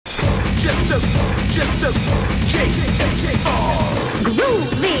Jet Set,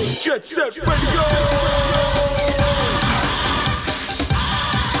 groovy. Jet Set Radio.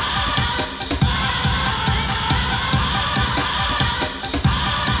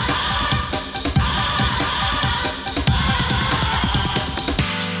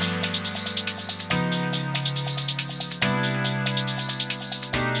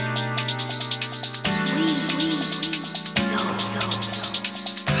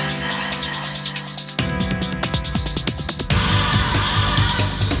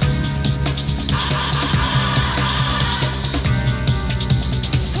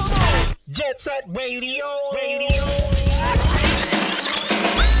 Jet Set Radio.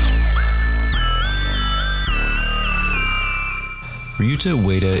 Ryuta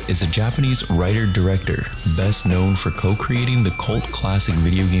Ueda is a Japanese writer-director best known for co-creating the cult classic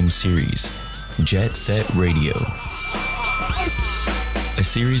video game series, Jet Set Radio. A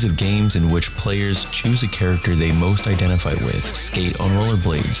series of games in which players choose a character they most identify with, skate on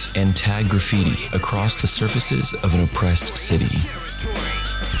rollerblades, and tag graffiti across the surfaces of an oppressed city.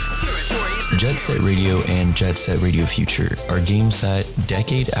 Jet Set Radio and Jet Set Radio Future are games that,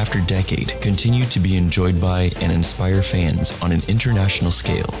 decade after decade, continue to be enjoyed by and inspire fans on an international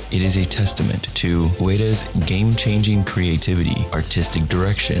scale. It is a testament to Ueda's game-changing creativity, artistic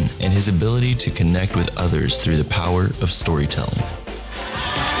direction, and his ability to connect with others through the power of storytelling.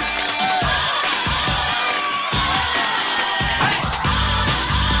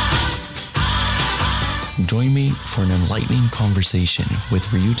 Join me for an enlightening conversation with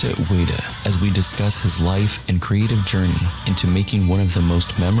Ryuta Ueda as we discuss his life and creative journey into making one of the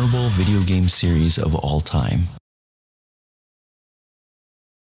most memorable video game series of all time.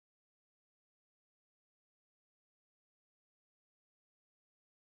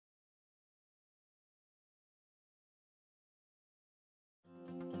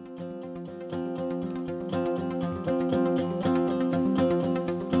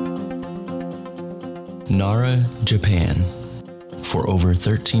 Nara, Japan. For over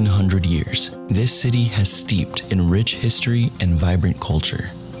 1,300 years, this city has steeped in rich history and vibrant culture.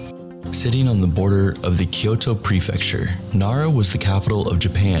 Sitting on the border of the Kyoto Prefecture, Nara was the capital of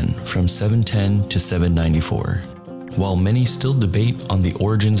Japan from 710 to 794. While many still debate on the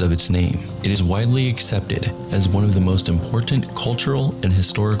origins of its name, it is widely accepted as one of the most important cultural and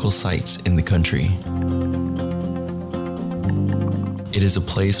historical sites in the country. It is a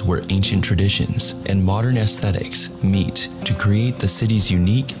place where ancient traditions and modern aesthetics meet to create the city's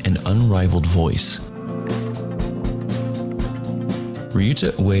unique and unrivaled voice.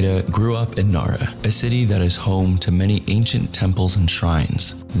 Ryuta Ueda grew up in Nara, a city that is home to many ancient temples and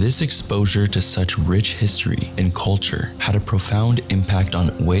shrines. This exposure to such rich history and culture had a profound impact on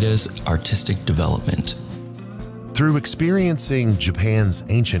Ueda's artistic development. Through experiencing Japan's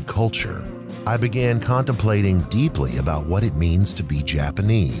ancient culture, I began contemplating deeply about what it means to be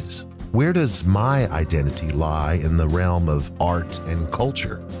Japanese. Where does my identity lie in the realm of art and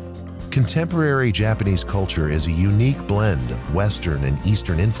culture? Contemporary Japanese culture is a unique blend of Western and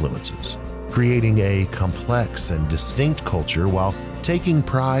Eastern influences, creating a complex and distinct culture while taking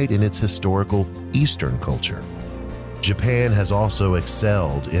pride in its historical Eastern culture. Japan has also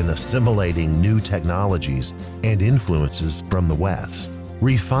excelled in assimilating new technologies and influences from the West,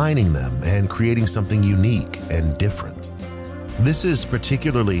 refining them and creating something unique and different. This is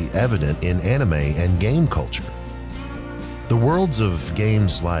particularly evident in anime and game culture. The worlds of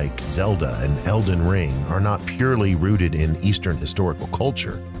games like Zelda and Elden Ring are not purely rooted in Eastern historical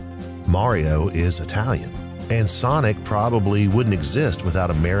culture. Mario is Italian, and Sonic probably wouldn't exist without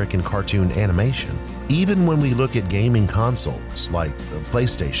American cartoon animation. Even when we look at gaming consoles like the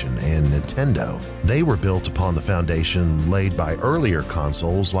PlayStation and Nintendo, they were built upon the foundation laid by earlier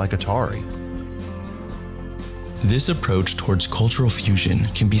consoles like Atari. This approach towards cultural fusion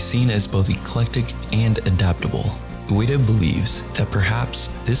can be seen as both eclectic and adaptable. Ueda believes that perhaps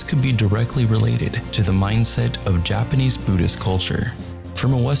this could be directly related to the mindset of Japanese Buddhist culture.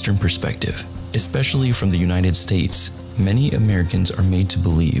 From a Western perspective, especially from the United States, many Americans are made to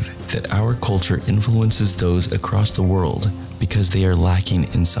believe that our culture influences those across the world because they are lacking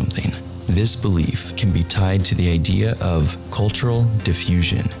in something. This belief can be tied to the idea of cultural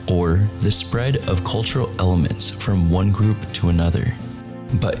diffusion, or the spread of cultural elements from one group to another.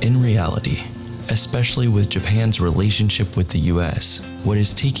 But in reality, especially with Japan's relationship with the US, what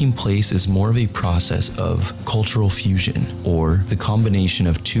is taking place is more of a process of cultural fusion, or the combination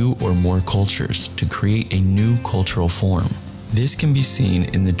of two or more cultures to create a new cultural form. This can be seen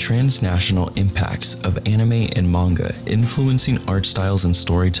in the transnational impacts of anime and manga influencing art styles and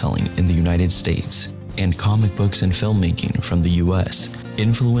storytelling in the United States, and comic books and filmmaking from the US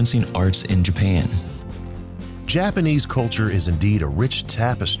influencing arts in Japan. Japanese culture is indeed a rich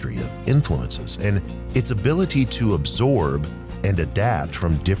tapestry of influences, and its ability to absorb and adapt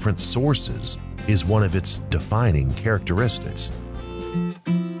from different sources is one of its defining characteristics.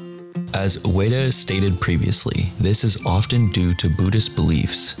 As Ueda stated previously, this is often due to Buddhist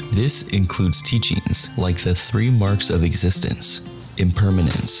beliefs. This includes teachings like the 3 marks of existence,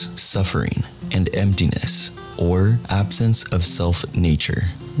 impermanence, suffering, and emptiness, or absence of self-nature.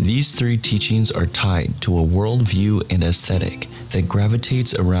 These 3 teachings are tied to a worldview and aesthetic that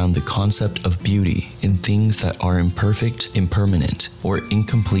gravitates around the concept of beauty in things that are imperfect, impermanent, or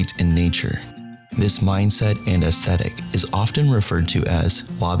incomplete in nature. This mindset and aesthetic is often referred to as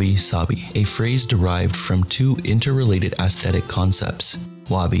wabi-sabi, a phrase derived from 2 interrelated aesthetic concepts,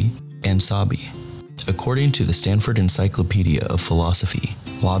 wabi and sabi. According to the Stanford Encyclopedia of Philosophy,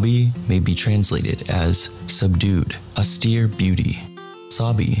 wabi may be translated as subdued, austere beauty.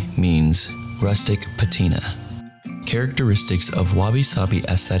 Sabi means rustic patina. Characteristics of wabi-sabi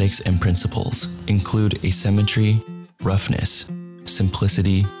aesthetics and principles include asymmetry, roughness,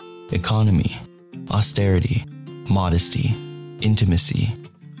 simplicity, economy, austerity, modesty, intimacy,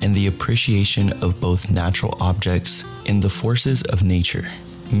 and the appreciation of both natural objects and the forces of nature.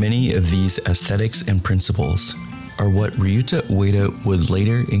 Many of these aesthetics and principles are what Ryuta Ueda would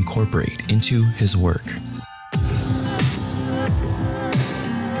later incorporate into his work.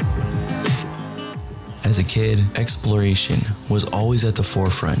 As a kid, exploration was always at the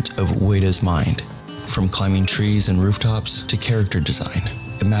forefront of Ueda's mind, from climbing trees and rooftops to character design,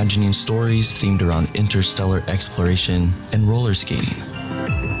 imagining stories themed around interstellar exploration and roller skating.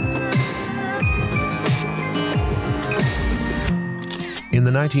 In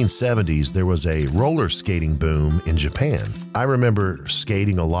the 1970s, there was a roller skating boom in Japan. I remember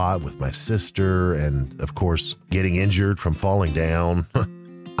skating a lot with my sister and, of course, getting injured from falling down.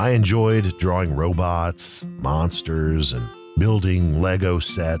 I enjoyed drawing robots, monsters, and building Lego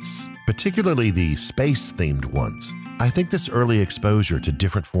sets, particularly the space-themed ones. I think this early exposure to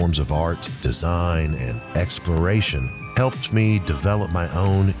different forms of art, design, and exploration helped me develop my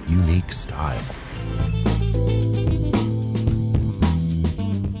own unique style.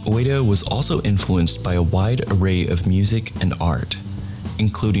 Ueda was also influenced by a wide array of music and art,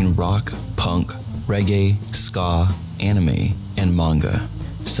 including rock, punk, reggae, ska, anime, and manga.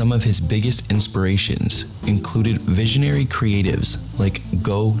 Some of his biggest inspirations included visionary creatives like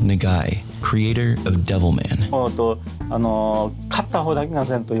Go Nagai, creator of Devilman. 勝った方だけが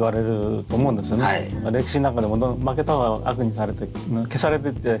善と言われると思うんですよね、はい、歴史の中でも負けた方が悪にされて消されて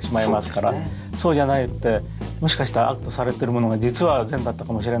いってしまいますから、そうじゃないってもしかしたら悪とされているものが実は善だった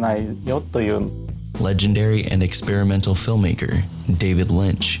かもしれないよという。Legendary and experimental filmmaker David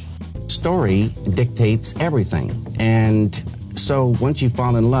Lynch. Story dictates everything, and so once you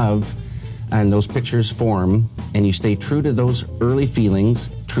fall in love and those pictures form and you stay true to those early feelings,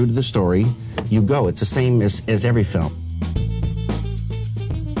 true to the story, you go. It's the same as every film.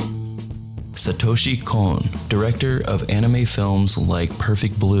 Satoshi Kon, director of anime films like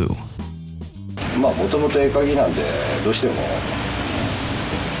Perfect Blue. まあもともと絵描きなんでどうしても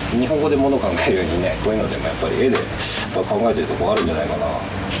日本語で物を考えるようにね、こういうのでもやっぱり絵で考えてるとこあるんじゃないかな。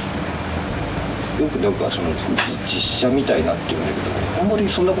よくなんかその実写みたいなっていうんだけど、あんまり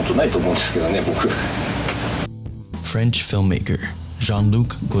そんなことないと思うんですけどね、僕。French filmmaker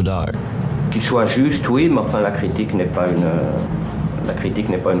Jean-Luc Godard. Qu'il soit juste, oui, mais enfin la critique n'est pas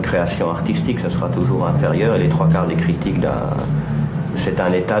une création artistique, ça sera toujours inférieur. Et les 3/4 des critiques c'est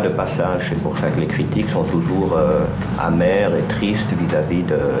un état de passage. C'est pour ça que les critiques sont toujours amères et tristes vis-à-vis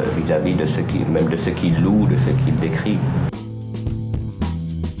de ceux qui, même de ceux qui louent, de ceux qui décrivent.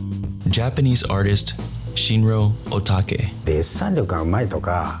 Japanese artist Shinro Otake. デッサン力がうまいと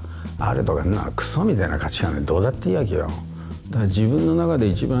かあれとかなクソみたいな価値観でどうだっていいわけよ。だから自分の中で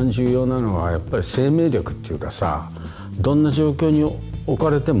一番重要なのはやっぱり生命力っていうかさ、どんな状況に置か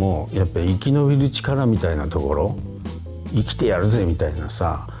れてもやっぱり生き延びる力みたいなところ、生きてやるぜみたいな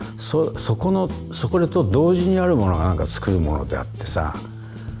さ、それと同時にあるものがなんか作るものであってさ。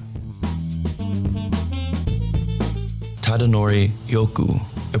Tadanori Yoku,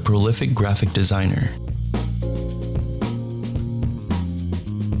 a prolific graphic designer.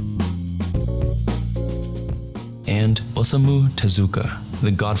 And Osamu Tezuka,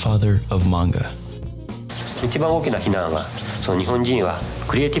 the godfather of manga. 一番大きな非難は、その日本人は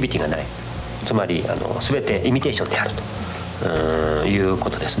クリエイティビティがない、つまり全てイミテーションであるというこ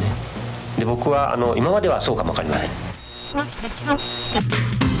とですね。で、僕は今まではそうかもわかりません。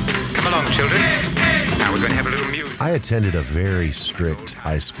Come along, children. Now we're going to have a little music. I attended a very strict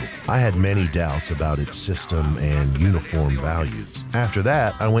high school. I had many doubts about its system and uniform values. After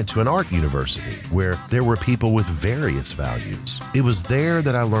that, I went to an art university where there were people with various values. It was there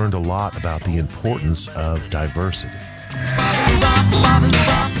that I learned a lot about the importance of diversity.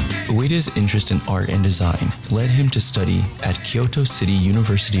 Ueda's interest in art and design led him to study at Kyoto City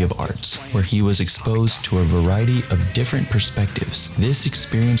University of Arts, where he was exposed to a variety of different perspectives. This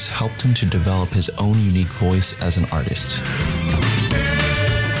experience helped him to develop his own unique voice as an artist.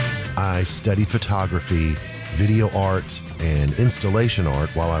 I studied photography, video art, and installation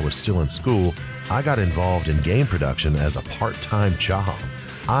art while I was still in school. I got involved in game production as a part-time job.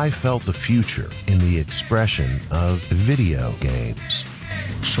 I felt the future in the expression of video games.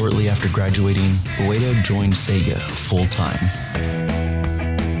 Shortly after graduating, Ueda joined Sega full-time.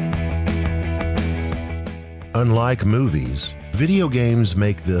 Unlike movies, video games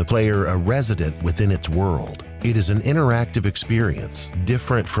make the player a resident within its world. It is an interactive experience,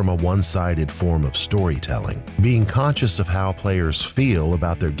 different from a one-sided form of storytelling. Being conscious of how players feel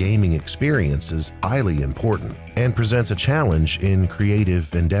about their gaming experience is highly important and presents a challenge in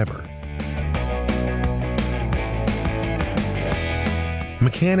creative endeavor.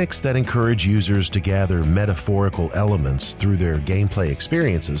 Mechanics that encourage users to gather metaphorical elements through their gameplay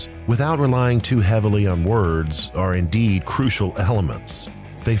experiences without relying too heavily on words are indeed crucial elements.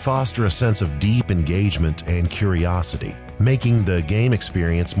 They foster a sense of deep engagement and curiosity, making the game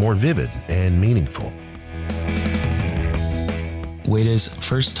experience more vivid and meaningful. Ueda's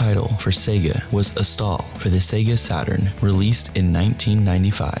first title for Sega was A Stall for the Sega Saturn, released in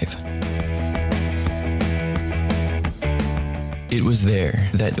 1995. It was there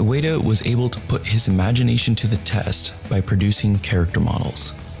that Ueda was able to put his imagination to the test by producing character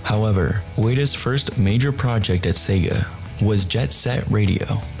models. However, Ueda's first major project at Sega was Jet Set Radio,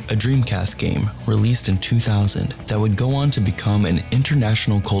 a Dreamcast game released in 2000 that would go on to become an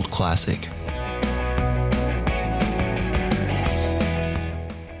international cult classic.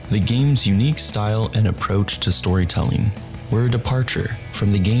 The game's unique style and approach to storytelling were a departure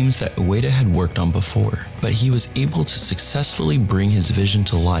from the games that Ueda had worked on before, but he was able to successfully bring his vision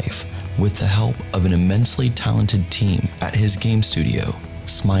to life with the help of an immensely talented team at his game studio,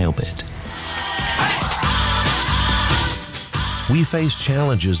 Smilebit. We faced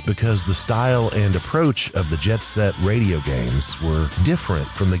challenges because the style and approach of the Jet Set Radio games were different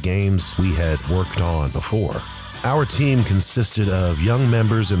from the games we had worked on before. Our team consisted of young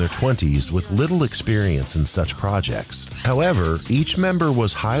members in their 20s with little experience in such projects. However, each member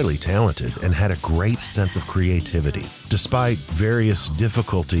was highly talented and had a great sense of creativity. Despite various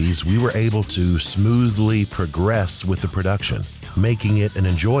difficulties, we were able to smoothly progress with the production, making it an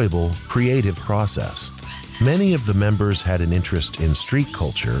enjoyable, creative process. Many of the members had an interest in street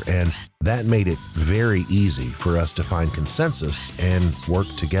culture, and that made it very easy for us to find consensus and work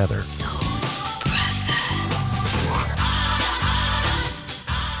together.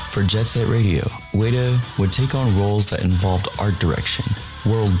 For Jet Set Radio, Ueda would take on roles that involved art direction,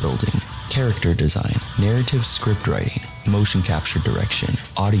 world building, character design, narrative script writing, motion capture direction,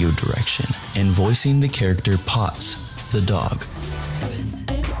 audio direction, and voicing the character Potts, the dog.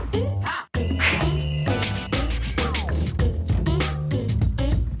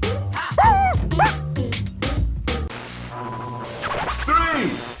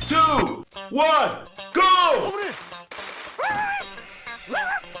 Three, two, one, go!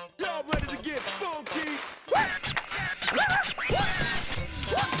 Y'all ready to get funky?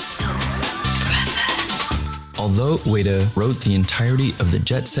 Although Ueda wrote the entirety of the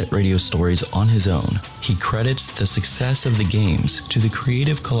Jet Set Radio stories on his own, he credits the success of the games to the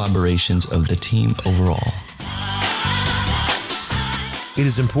creative collaborations of the team overall. It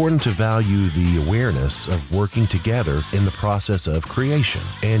is important to value the awareness of working together in the process of creation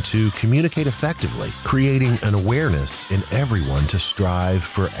and to communicate effectively, creating an awareness in everyone to strive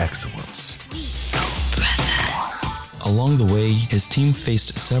for excellence. Along the way, his team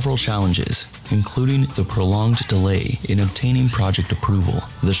faced several challenges, including the prolonged delay in obtaining project approval,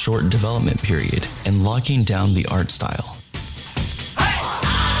 the short development period, and locking down the art style.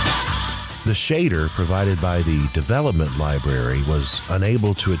 The shader provided by the development library was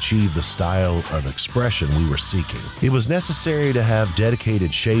unable to achieve the style of expression we were seeking. It was necessary to have dedicated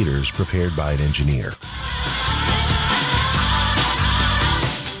shaders prepared by an engineer.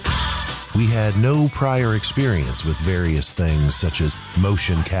 We had no prior experience with various things such as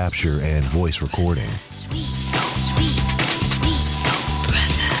motion capture and voice recording.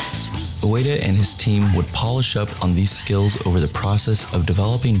 Ueda and his team would polish up on these skills over the process of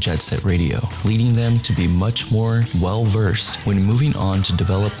developing Jet Set Radio, leading them to be much more well-versed when moving on to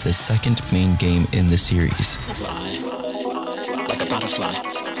develop the second main game in the series. Fly like a butterfly.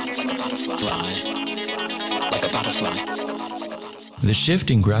 Fly like a butterfly. The shift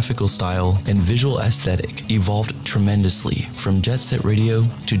in graphical style and visual aesthetic evolved tremendously from Jet Set Radio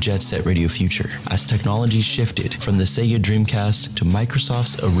to Jet Set Radio Future as technology shifted from the Sega Dreamcast to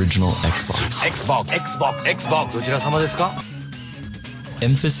Microsoft's original Xbox. Xbox. どちら様ですか?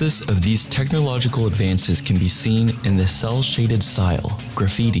 Emphasis of these technological advances can be seen in the cel-shaded style,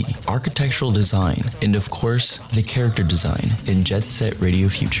 graffiti, architectural design, and of course, the character design in Jet Set Radio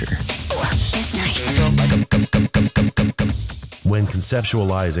Future. That's nice. When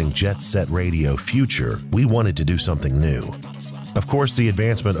conceptualizing Jet Set Radio Future, we wanted to do something new. Of course, the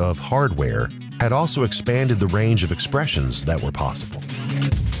advancement of hardware had also expanded the range of expressions that were possible.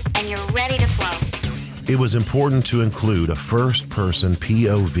 And you're ready to flow. It was important to include a first-person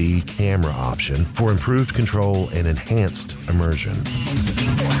POV camera option for improved control and enhanced immersion.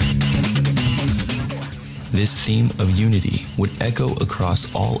 This theme of unity would echo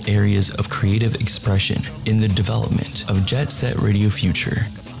across all areas of creative expression in the development of Jet Set Radio Future.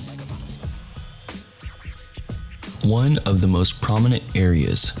 One of the most prominent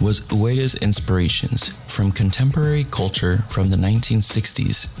areas was Ueda's inspirations from contemporary culture from the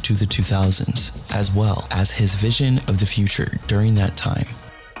 1960s to the 2000s, as well as his vision of the future during that time.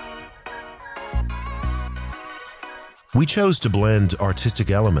 We chose to blend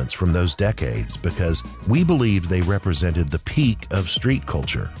artistic elements from those decades because we believed they represented the peak of street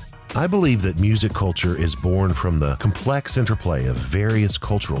culture. I believe that music culture is born from the complex interplay of various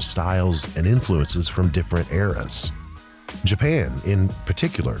cultural styles and influences from different eras. Japan, in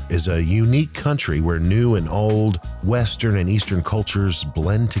particular, is a unique country where new and old, Western and Eastern cultures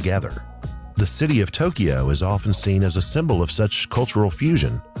blend together. The city of Tokyo is often seen as a symbol of such cultural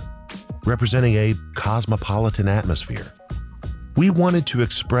fusion, representing a cosmopolitan atmosphere. We wanted to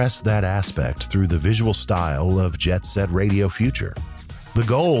express that aspect through the visual style of Jet Set Radio Future. The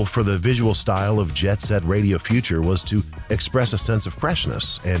goal for the visual style of Jet Set Radio Future was to express a sense of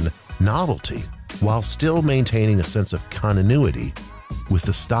freshness and novelty while still maintaining a sense of continuity with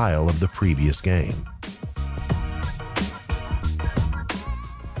the style of the previous game.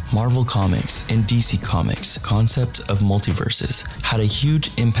 Marvel Comics and DC Comics' concepts of multiverses had a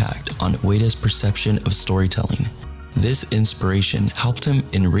huge impact on Ueda's perception of storytelling. This inspiration helped him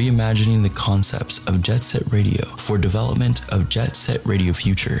in reimagining the concepts of Jet Set Radio for development of Jet Set Radio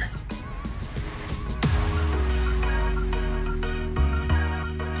Future.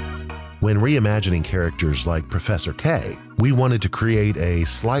 When reimagining characters like Professor K, we wanted to create a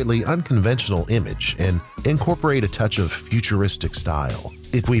slightly unconventional image and incorporate a touch of futuristic style.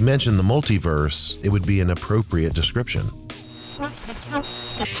 If we mention the multiverse, it would be an appropriate description.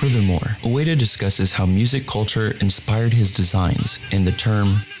 Furthermore, Ueda discusses how music culture inspired his designs and the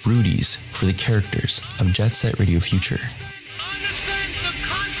term Rudies for the characters of Jet Set Radio Future.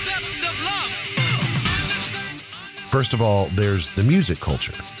 First of all, there's the music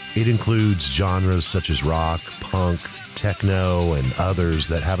culture. It includes genres such as rock, punk, techno, and others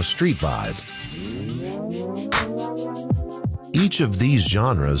that have a street vibe. Each of these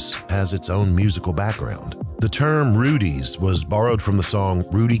genres has its own musical background. The term Rudies was borrowed from the song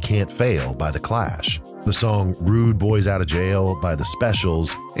Rudy Can't Fail by The Clash, the song Rude Boys Out of Jail by The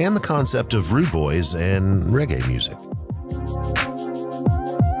Specials, and the concept of rude boys and reggae music.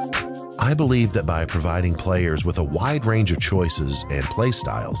 I believe that by providing players with a wide range of choices and play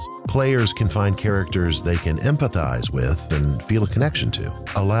styles, players can find characters they can empathize with and feel a connection to,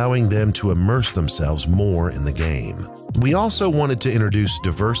 allowing them to immerse themselves more in the game. We also wanted to introduce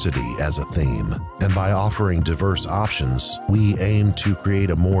diversity as a theme, and by offering diverse options, we aim to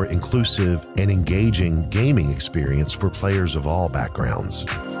create a more inclusive and engaging gaming experience for players of all backgrounds.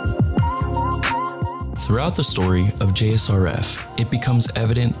 Throughout the story of JSRF, it becomes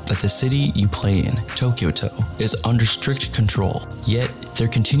evident that the city you play in, Tokyo-to, is under strict control, yet there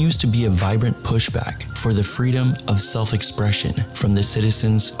continues to be a vibrant pushback for the freedom of self-expression from the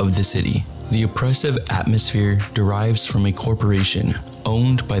citizens of the city. The oppressive atmosphere derives from a corporation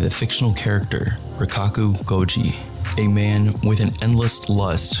owned by the fictional character Rikaku Goji, a man with an endless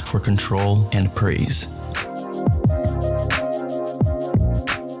lust for control and praise.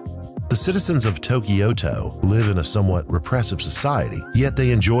 The citizens of Tokyo-to live in a somewhat repressive society, yet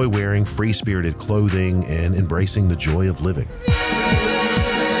they enjoy wearing free-spirited clothing and embracing the joy of living.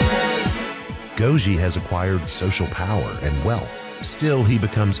 Goji has acquired social power and wealth, Still, he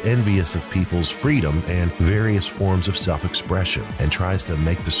becomes envious of people's freedom and various forms of self-expression and tries to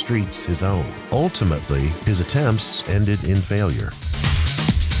make the streets his own. Ultimately, his attempts ended in failure.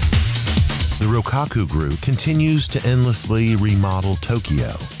 The Rokkaku group continues to endlessly remodel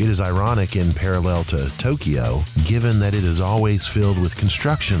Tokyo. It is ironic in parallel to Tokyo, given that it is always filled with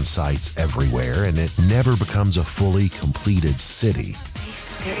construction sites everywhere and it never becomes a fully completed city.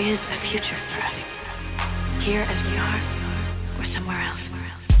 There is a future for us, here as we are, or somewhere else.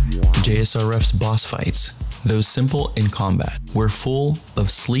 JSRF's boss fights, though simple in combat, were full of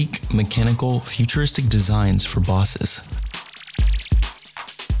sleek, mechanical, futuristic designs for bosses.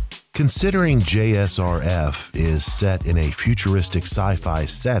 Considering JSRF is set in a futuristic sci-fi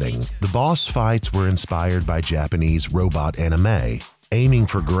setting, the boss fights were inspired by Japanese robot anime, aiming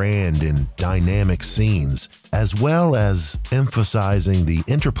for grand and dynamic scenes, as well as emphasizing the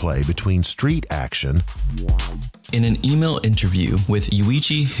interplay between street action. In an email interview with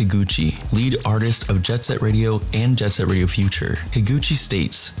Yuichi Higuchi, lead artist of Jet Set Radio and Jet Set Radio Future, Higuchi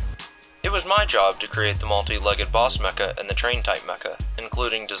states, "It was my job to create the multi-legged boss mecha and the train-type mecha,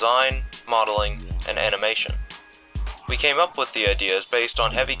 including design, modeling, and animation. We came up with the ideas based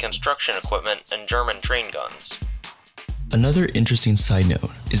on heavy construction equipment and German train guns." Another interesting side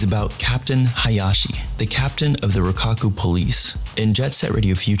note is about Captain Hayashi, the captain of the Rokkaku police. In Jet Set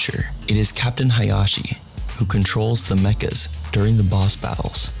Radio Future, it is Captain Hayashi who controls the mechas during the boss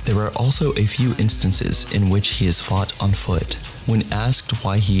battles. There are also a few instances in which he is fought on foot. When asked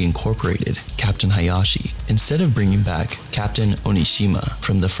why he incorporated Captain Hayashi instead of bringing back Captain Onishima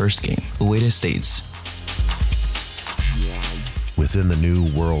from the first game, Ueda states, Within the new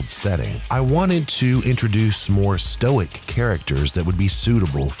world setting, I wanted to introduce more stoic characters that would be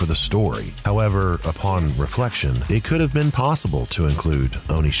suitable for the story. However, upon reflection, it could have been possible to include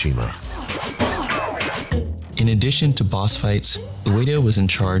Onishima. In addition to boss fights, Ueda was in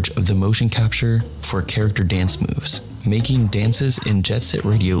charge of the motion capture for character dance moves, making dances in Jet Set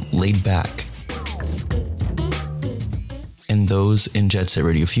Radio laid back, and those in Jet Set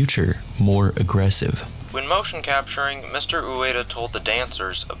Radio Future more aggressive. When motion capturing, Mr. Ueda told the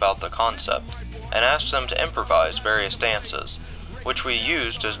dancers about the concept and asked them to improvise various dances, which we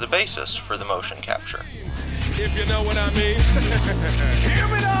used as the basis for the motion capture. If you know what I mean. Hear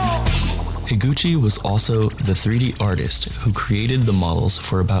me now. Higuchi was also the 3D artist who created the models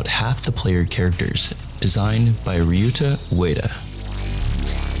for about half the player characters, designed by Ryuta Ueda.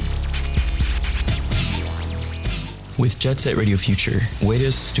 With Jet Set Radio Future,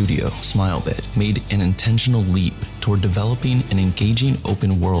 Ueda's studio, Smilebit, made an intentional leap toward developing an engaging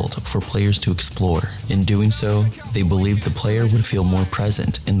open world for players to explore. In doing so, they believed the player would feel more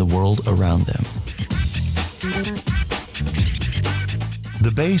present in the world around them.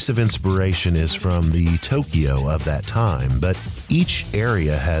 The base of inspiration is from the Tokyo of that time, but each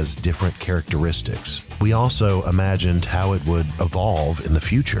area has different characteristics. We also imagined how it would evolve in the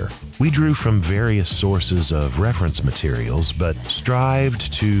future. We drew from various sources of reference materials, but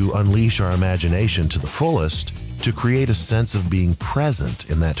strived to unleash our imagination to the fullest to create a sense of being present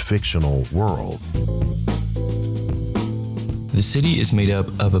in that fictional world. The city is made up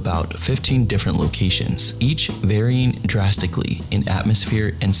of about 15 different locations, each varying drastically in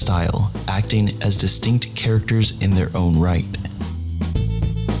atmosphere and style, acting as distinct characters in their own right.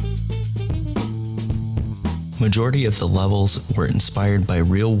 Majority of the levels were inspired by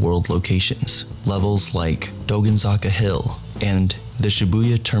real-world locations. Levels like Dogenzaka Hill and the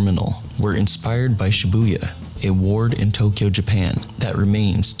Shibuya Terminal were inspired by Shibuya, a ward in Tokyo, Japan that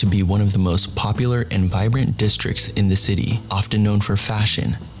remains to be one of the most popular and vibrant districts in the city, often known for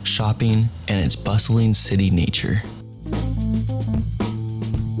fashion, shopping, and its bustling city nature.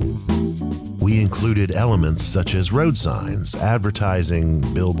 We included elements such as road signs, advertising,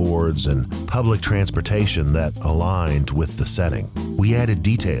 billboards, and public transportation that aligned with the setting. We added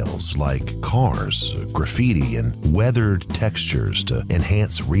details like cars, graffiti, and weathered textures to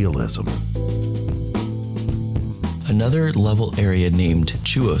enhance realism. Another level area named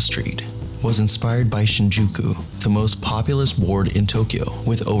Chuo Street was inspired by Shinjuku, the most populous ward in Tokyo.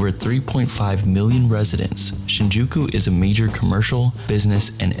 With over 3.5 million residents, Shinjuku is a major commercial,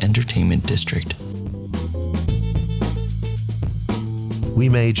 business, and entertainment district. We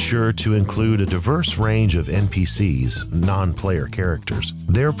made sure to include a diverse range of NPCs, non-player characters.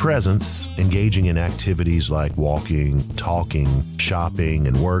 Their presence, engaging in activities like walking, talking, shopping,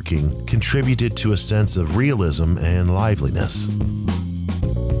 and working, contributed to a sense of realism and liveliness.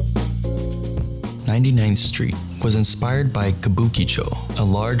 99th Street was inspired by Kabukicho, a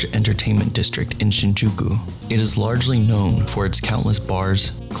large entertainment district in Shinjuku. It is largely known for its countless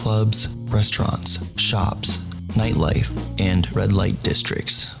bars, clubs, restaurants, shops, nightlife, and red light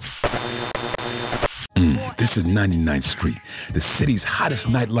districts. This is 99th Street, the city's hottest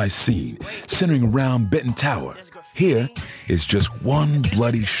nightlife scene, centering around Benton Tower. Here is just one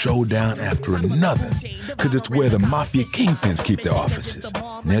bloody showdown after another, because it's where the mafia kingpins keep their offices.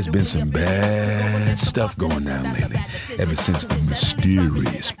 And there's been some bad stuff going down lately, ever since the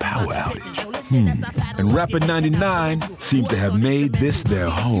mysterious power outage. And Rapper 99 seems to have made this their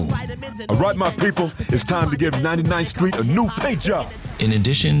home. All right, my people, it's time to give 99th Street a new paint job. In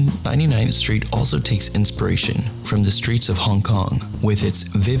addition, 99th Street also takes inspiration from the streets of Hong Kong, with its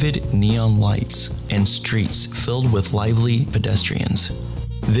vivid neon lights and streets filled with lively pedestrians.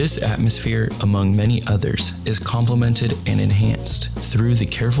 This atmosphere, among many others, is complemented and enhanced through the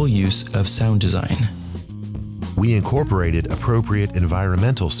careful use of sound design. We incorporated appropriate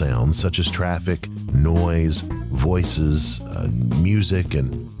environmental sounds such as traffic, noise, voices, music,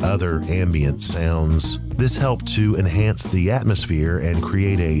 and other ambient sounds. This helped to enhance the atmosphere and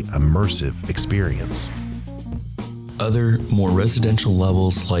create an immersive experience. Other, more residential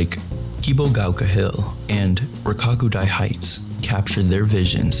levels like Kibogauka Hill and Rokakudai Heights captured their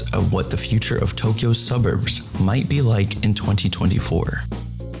visions of what the future of Tokyo's suburbs might be like in 2024.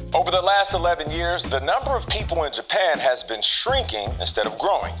 Over the last 11 years, the number of people in Japan has been shrinking instead of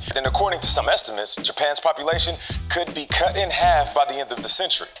growing. And according to some estimates, Japan's population could be cut in half by the end of the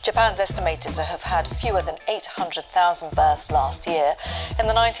century. Japan's estimated to have had fewer than 800,000 births last year. In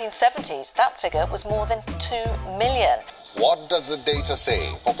the 1970s, that figure was more than 2 million. What does the data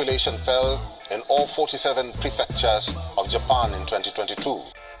say? Population fell in all 47 prefectures of Japan in 2022.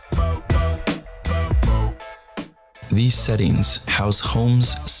 These settings house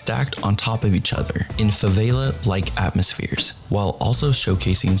homes stacked on top of each other in favela-like atmospheres, while also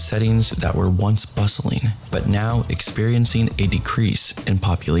showcasing settings that were once bustling, but now experiencing a decrease in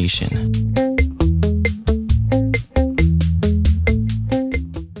population.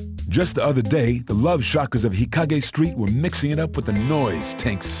 Just the other day, the love shockers of Hikage Street were mixing it up with the noise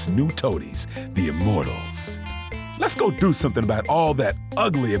tank's new toadies, the Immortals. Let's go do something about all that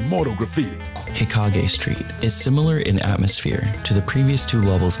ugly immortal graffiti. Hikage Street is similar in atmosphere to the previous two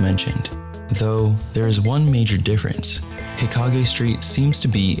levels mentioned, though there is one major difference. Hikage Street seems to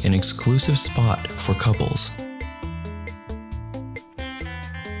be an exclusive spot for couples.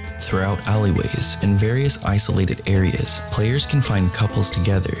 Throughout alleyways and various isolated areas, players can find couples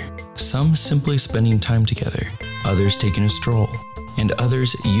together, some simply spending time together, others taking a stroll, and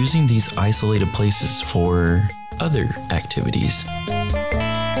others using these isolated places for other activities.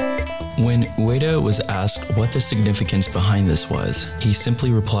 When Ueda was asked what the significance behind this was, he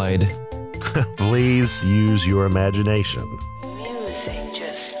simply replied, "Please use your imagination." Music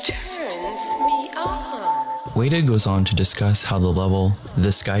just turns me on. Ueda goes on to discuss how the level,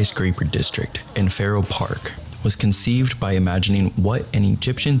 the Skyscraper District in Faro Park, was conceived by imagining what an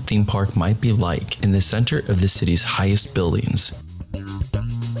Egyptian theme park might be like in the center of the city's highest buildings.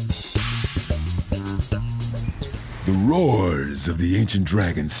 The roars of the ancient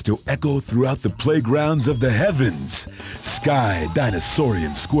dragons still echo throughout the playgrounds of the heavens. Sky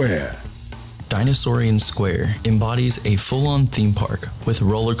Dinosaurian Square. Dinosaurian Square embodies a full-on theme park with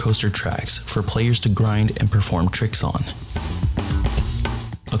roller coaster tracks for players to grind and perform tricks on.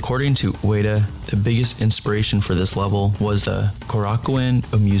 According to Ueda, the biggest inspiration for this level was the Korakuen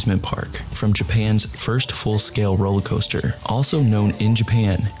Amusement Park from Japan's first full-scale roller coaster, also known in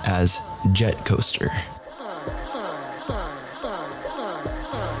Japan as Jet Coaster.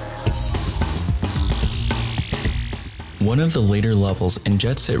 One of the later levels in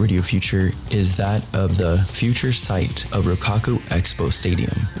Jet Set Radio Future is that of the future site of Rokaku Expo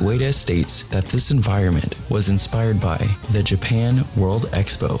Stadium. Ueda states that this environment was inspired by the Japan World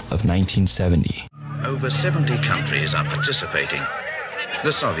Expo of 1970. Over 70 countries are participating.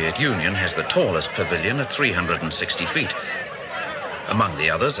 The Soviet Union has the tallest pavilion at 360 feet. Among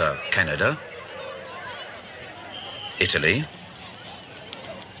the others are Canada, Italy,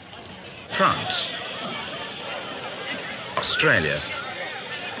 France, Australia,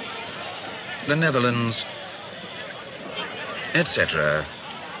 the Netherlands, etc.,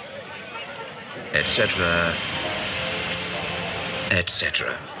 etc.,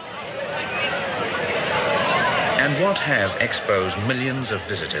 etc. And what have Expo's millions of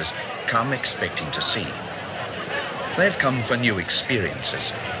visitors come expecting to see? They've come for new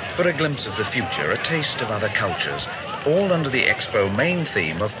experiences, for a glimpse of the future, a taste of other cultures, all under the Expo main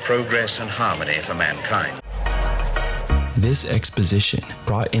theme of progress and harmony for mankind. This exposition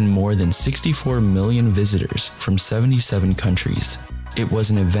brought in more than 64 million visitors from 77 countries. It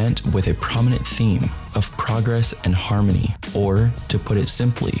was an event with a prominent theme of progress and harmony, or, to put it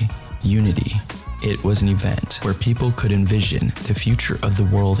simply, unity. It was an event where people could envision the future of the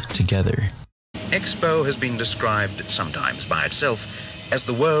world together. Expo has been described sometimes by itself as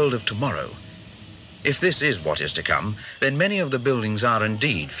the world of tomorrow. If this is what is to come, then many of the buildings are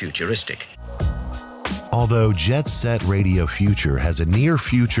indeed futuristic. Although Jet Set Radio Future has a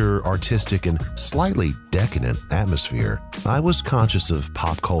near-future, artistic, and slightly decadent atmosphere, I was conscious of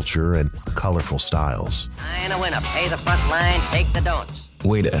pop culture and colorful styles. Line a winner, pay the front line, take the don'ts.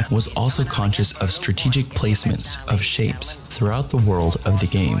 Ueda was also conscious of strategic placements of shapes throughout the world of the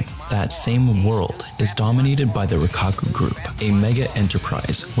game. That same world is dominated by the Rikaku Group, a mega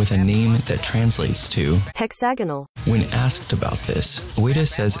enterprise with a name that translates to hexagonal. When asked about this, Ueda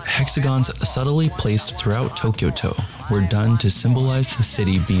says hexagons subtly placed throughout Tokyo-to were done to symbolize the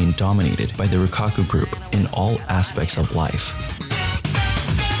city being dominated by the Rikaku Group in all aspects of life.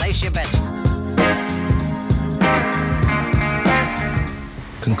 Place your bets.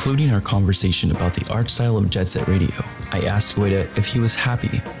 Concluding our conversation about the art style of Jet Set Radio, I asked Ueda if he was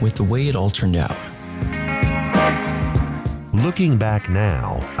happy with the way it all turned out. Looking back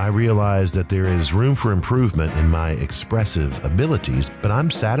now, I realize that there is room for improvement in my expressive abilities, but I'm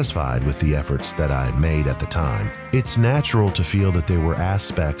satisfied with the efforts that I made at the time. It's natural to feel that there were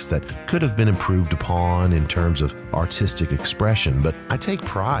aspects that could have been improved upon in terms of artistic expression, but I take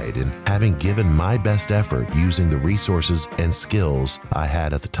pride in having given my best effort using the resources and skills I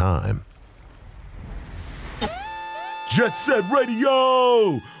had at the time. Jet Set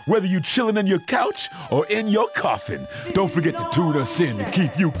Radio! Whether you chilling in your couch or in your coffin, don't forget to tune us in to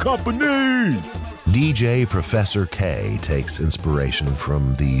keep you company! DJ Professor K takes inspiration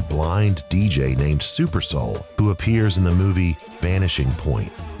from the blind DJ named Super Soul, who appears in the movie Vanishing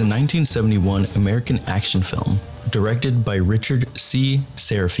Point. The 1971 American action film, directed by Richard C.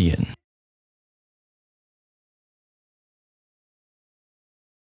 Sarafian.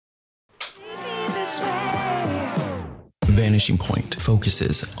 Vanishing Point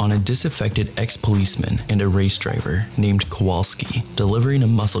focuses on a disaffected ex-policeman and a race driver named Kowalski delivering a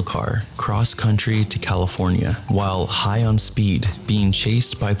muscle car cross-country to California while high on speed, being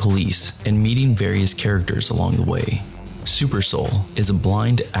chased by police and meeting various characters along the way. Super Soul is a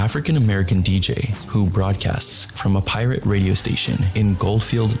blind African-American DJ who broadcasts from a pirate radio station in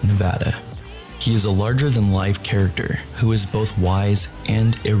Goldfield, Nevada. He is a larger-than-life character who is both wise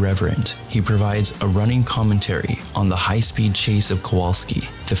and irreverent. He provides a running commentary on the high-speed chase of Kowalski,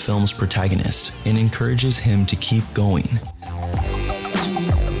 the film's protagonist, and encourages him to keep going.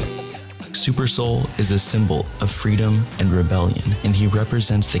 Super Soul is a symbol of freedom and rebellion, and he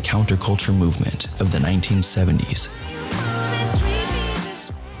represents the counterculture movement of the 1970s.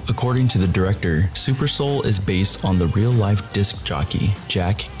 According to the director, Super Soul is based on the real-life disc jockey,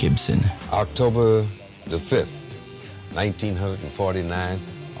 Jack Gibson. October the 5th, 1949,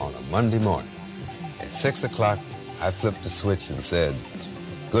 on a Monday morning. At 6 o'clock, I flipped the switch and said,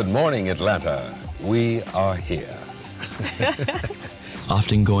 "Good morning, Atlanta. We are here."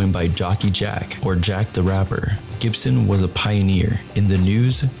 Often going by Jockey Jack or Jack the Rapper, Gibson was a pioneer in the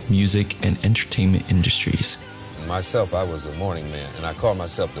news, music, and entertainment industries. Myself, I was a morning man, and I called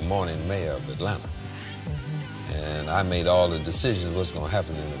myself the morning mayor of Atlanta. And I made all the decisions what's going to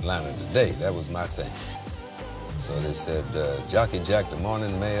happen in Atlanta today. That was my thing. So they said, Jockey Jack, the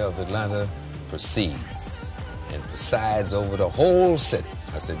morning mayor of Atlanta, proceeds and presides over the whole city.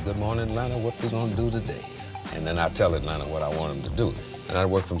 I said, "Good morning, Atlanta, what we going to do today?" And then I tell Atlanta what I want them to do. And I'd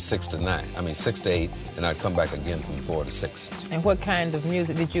work from 6 to 8, and I'd come back again from 4 to 6. And what kind of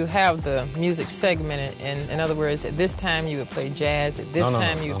music? Did you have the music segmented? In other words, at this time you would play jazz, at this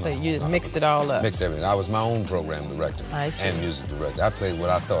time you would play, you mixed it all up? Mixed everything. I was my own program director and music director. I played what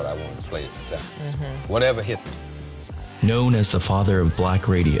I thought I wanted to play at the time. Whatever hit me. Known as the father of black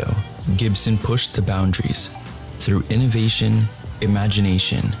radio, Gibson pushed the boundaries through innovation,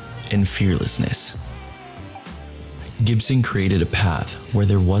 imagination, and fearlessness. Gibson created a path where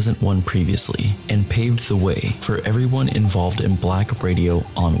there wasn't one previously and paved the way for everyone involved in black radio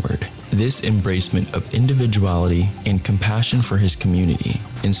onward. This embracement of individuality and compassion for his community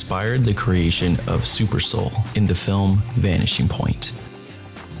inspired the creation of Super Soul in the film Vanishing Point.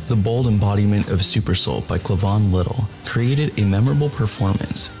 The bold embodiment of Super Soul by Clavon Little created a memorable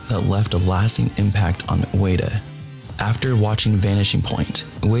performance that left a lasting impact on Ueda. After watching Vanishing Point,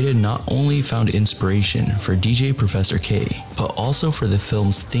 Ueda not only found inspiration for DJ Professor K, but also for the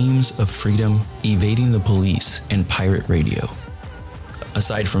film's themes of freedom, evading the police, and pirate radio.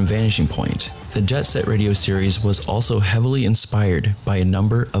 Aside from Vanishing Point, the Jet Set Radio series was also heavily inspired by a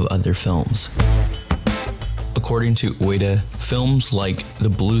number of other films. According to Ueda, films like The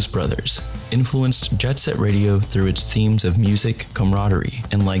Blues Brothers, influenced Jet Set Radio through its themes of music, camaraderie,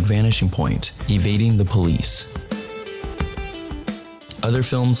 and like Vanishing Point, evading the police. Other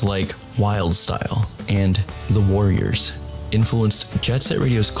films like Wild Style and The Warriors influenced Jet Set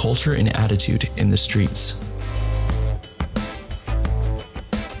Radio's culture and attitude in the streets.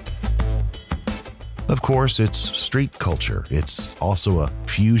 Of course, it's street culture. It's also a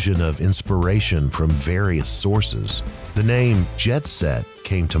fusion of inspiration from various sources. The name Jet Set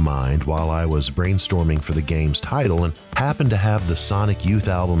came to mind while I was brainstorming for the game's title and happened to have the Sonic Youth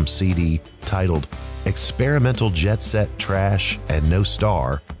album CD titled Experimental Jet Set Trash and No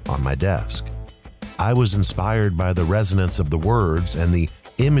Star on my desk. I was inspired by the resonance of the words and the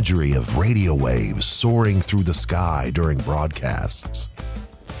imagery of radio waves soaring through the sky during broadcasts.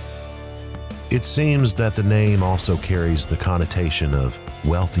 It seems that the name also carries the connotation of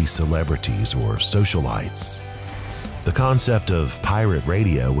wealthy celebrities or socialites. The concept of pirate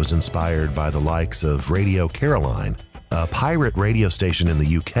radio was inspired by the likes of Radio Caroline, a pirate radio station in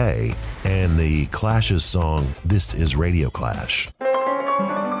the UK, and the Clash's song This Is Radio Clash.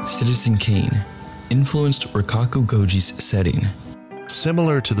 Citizen Kane influenced Rikaku Goji's setting.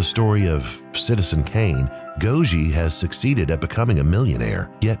 Similar to the story of Citizen Kane, Goji has succeeded at becoming a millionaire,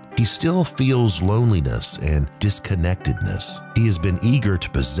 yet he still feels loneliness and disconnectedness. He has been eager to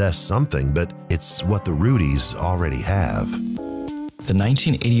possess something, but it's what the Rudies already have. The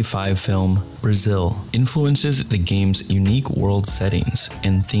 1985 film Brazil influences the game's unique world settings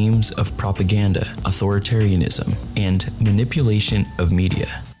and themes of propaganda, authoritarianism, and manipulation of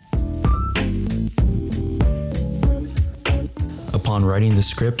media. Upon writing the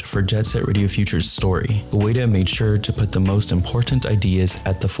script for Jet Set Radio Future's story, Ueda made sure to put the most important ideas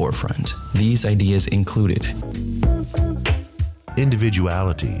at the forefront. These ideas included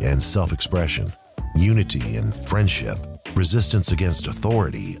individuality and self-expression, unity and friendship, resistance against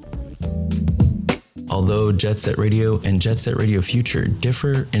authority. Although Jet Set Radio and Jet Set Radio Future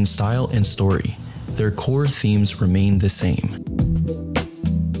differ in style and story, their core themes remain the same.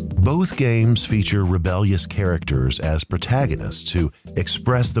 Both games feature rebellious characters as protagonists who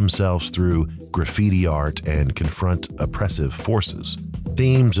express themselves through graffiti art and confront oppressive forces.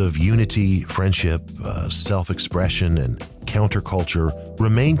 Themes of unity, friendship, self-expression, and counterculture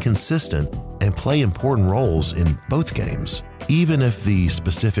remain consistent and play important roles in both games. Even if the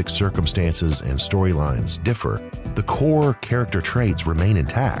specific circumstances and storylines differ, the core character traits remain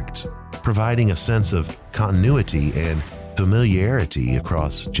intact, providing a sense of continuity and familiarity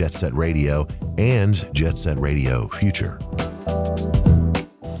across Jet Set Radio and Jet Set Radio Future.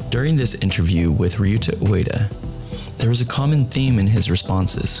 During this interview with Ryuta Ueda, there was a common theme in his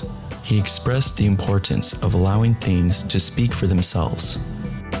responses. He expressed the importance of allowing things to speak for themselves.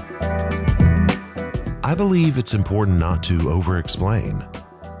 I believe it's important not to over-explain.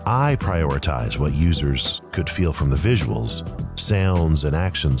 I prioritize what users could feel from the visuals, sounds, and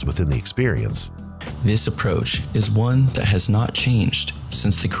actions within the experience. This approach is one that has not changed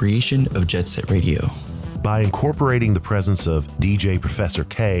since the creation of Jet Set Radio. By incorporating the presence of DJ Professor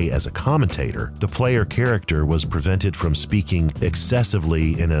K as a commentator, the player character was prevented from speaking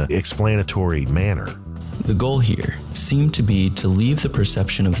excessively in an explanatory manner. The goal here seemed to be to leave the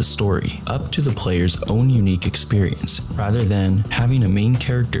perception of the story up to the player's own unique experience, rather than having a main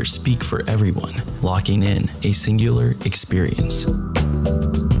character speak for everyone, locking in a singular experience.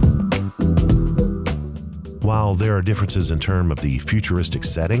 While there are differences in terms of the futuristic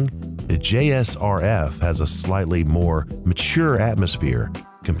setting, the JSRF has a slightly more mature atmosphere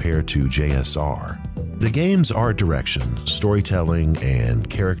compared to JSR. The game's art direction, storytelling, and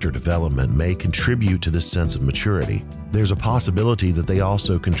character development may contribute to this sense of maturity. There's a possibility that they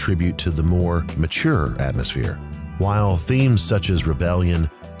also contribute to the more mature atmosphere. While themes such as rebellion,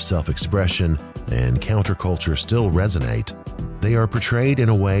 self-expression, and counterculture still resonate, they are portrayed in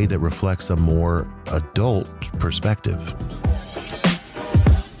a way that reflects a more adult perspective.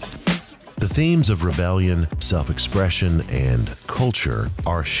 The themes of rebellion, self-expression, and culture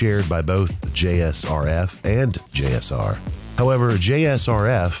are shared by both JSRF and JSR. However,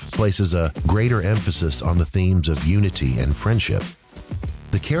 JSRF places a greater emphasis on the themes of unity and friendship.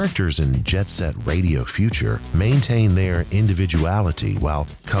 The characters in Jet Set Radio Future maintain their individuality while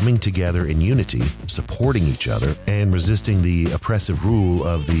coming together in unity, supporting each other, and resisting the oppressive rule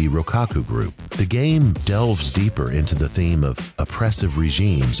of the Rokaku group. The game delves deeper into the theme of oppressive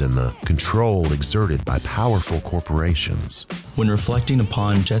regimes and the control exerted by powerful corporations. When reflecting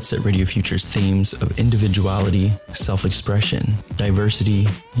upon Jet Set Radio Future's themes of individuality, self-expression, diversity,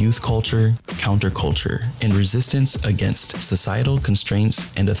 youth culture, counterculture, and resistance against societal constraints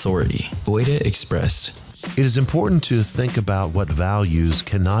and authority, Ueda expressed, It is important to think about what values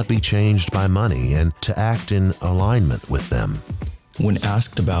cannot be changed by money and to act in alignment with them. When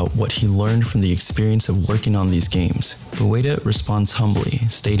asked about what he learned from the experience of working on these games, Ueda responds humbly,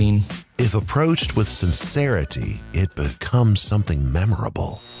 stating, "If approached with sincerity, it becomes something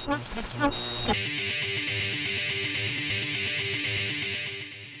memorable."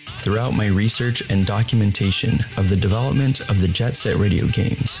 Throughout my research and documentation of the development of the Jet Set Radio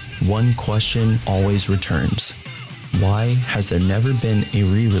games, one question always returns. Why has there never been a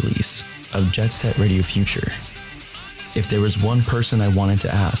re-release of Jet Set Radio Future? If there was one person I wanted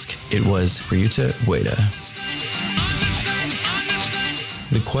to ask, it was Ryuta Ueda.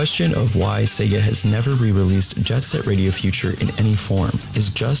 The question of why Sega has never re-released Jet Set Radio Future in any form is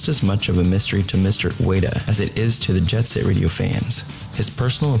just as much of a mystery to Mr. Ueda as it is to the Jet Set Radio fans. His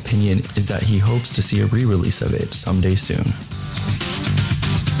personal opinion is that he hopes to see a re-release of it someday soon.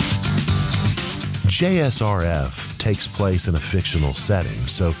 JSRF takes place in a fictional setting,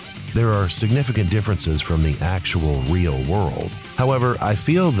 so there are significant differences from the actual real world. However, I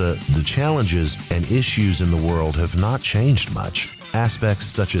feel that the challenges and issues in the world have not changed much. Aspects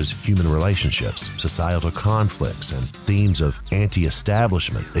such as human relationships, societal conflicts, and themes of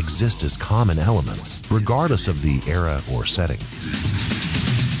anti-establishment exist as common elements, regardless of the era or setting.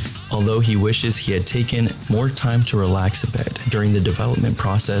 Although he wishes he had taken more time to relax a bit during the development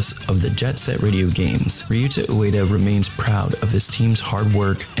process of the Jet Set Radio games, Ryuta Ueda remains proud of his team's hard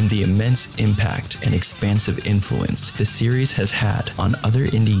work and the immense impact and expansive influence the series has had on other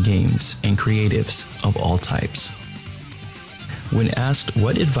indie games and creatives of all types. When asked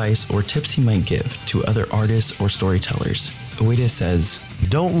what advice or tips he might give to other artists or storytellers, Ueda says,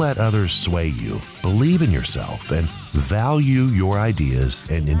 "Don't let others sway you. Believe in yourself and value your ideas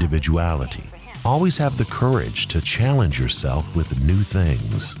and individuality. Always have the courage to challenge yourself with new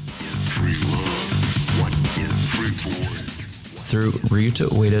things." Through Ryuta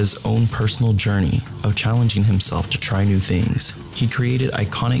Ueda's own personal journey of challenging himself to try new things, he created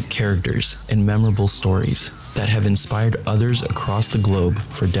iconic characters and memorable stories that have inspired others across the globe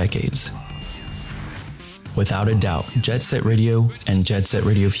for decades. Without a doubt, Jet Set Radio and Jet Set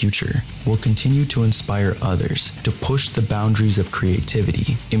Radio Future will continue to inspire others to push the boundaries of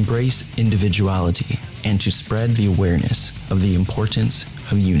creativity, embrace individuality, and to spread the awareness of the importance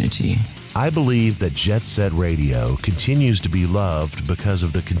of unity. I believe that Jet Set Radio continues to be loved because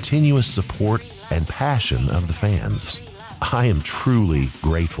of the continuous support and passion of the fans. I am truly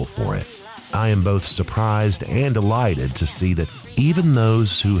grateful for it. I am both surprised and delighted to see that even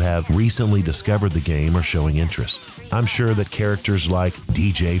those who have recently discovered the game are showing interest. I'm sure that characters like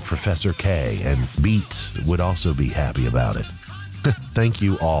DJ Professor K and Beat would also be happy about it. Thank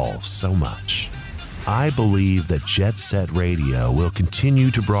you all so much. I believe that Jet Set Radio will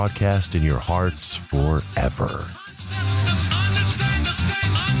continue to broadcast in your hearts forever.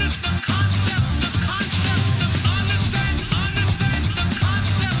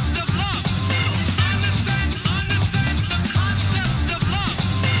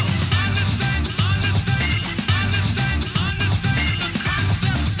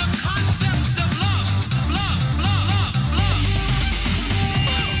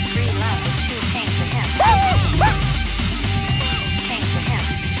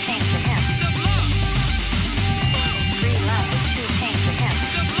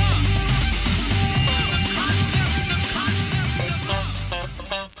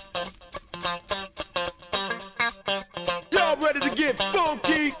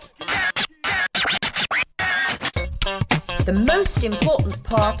 The most important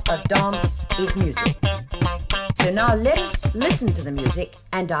part of dance is music. So now let us listen to the music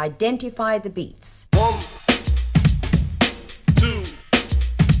and identify the beats. 1, 2,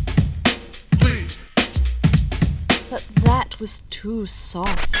 3. But that was too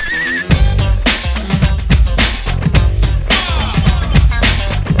soft.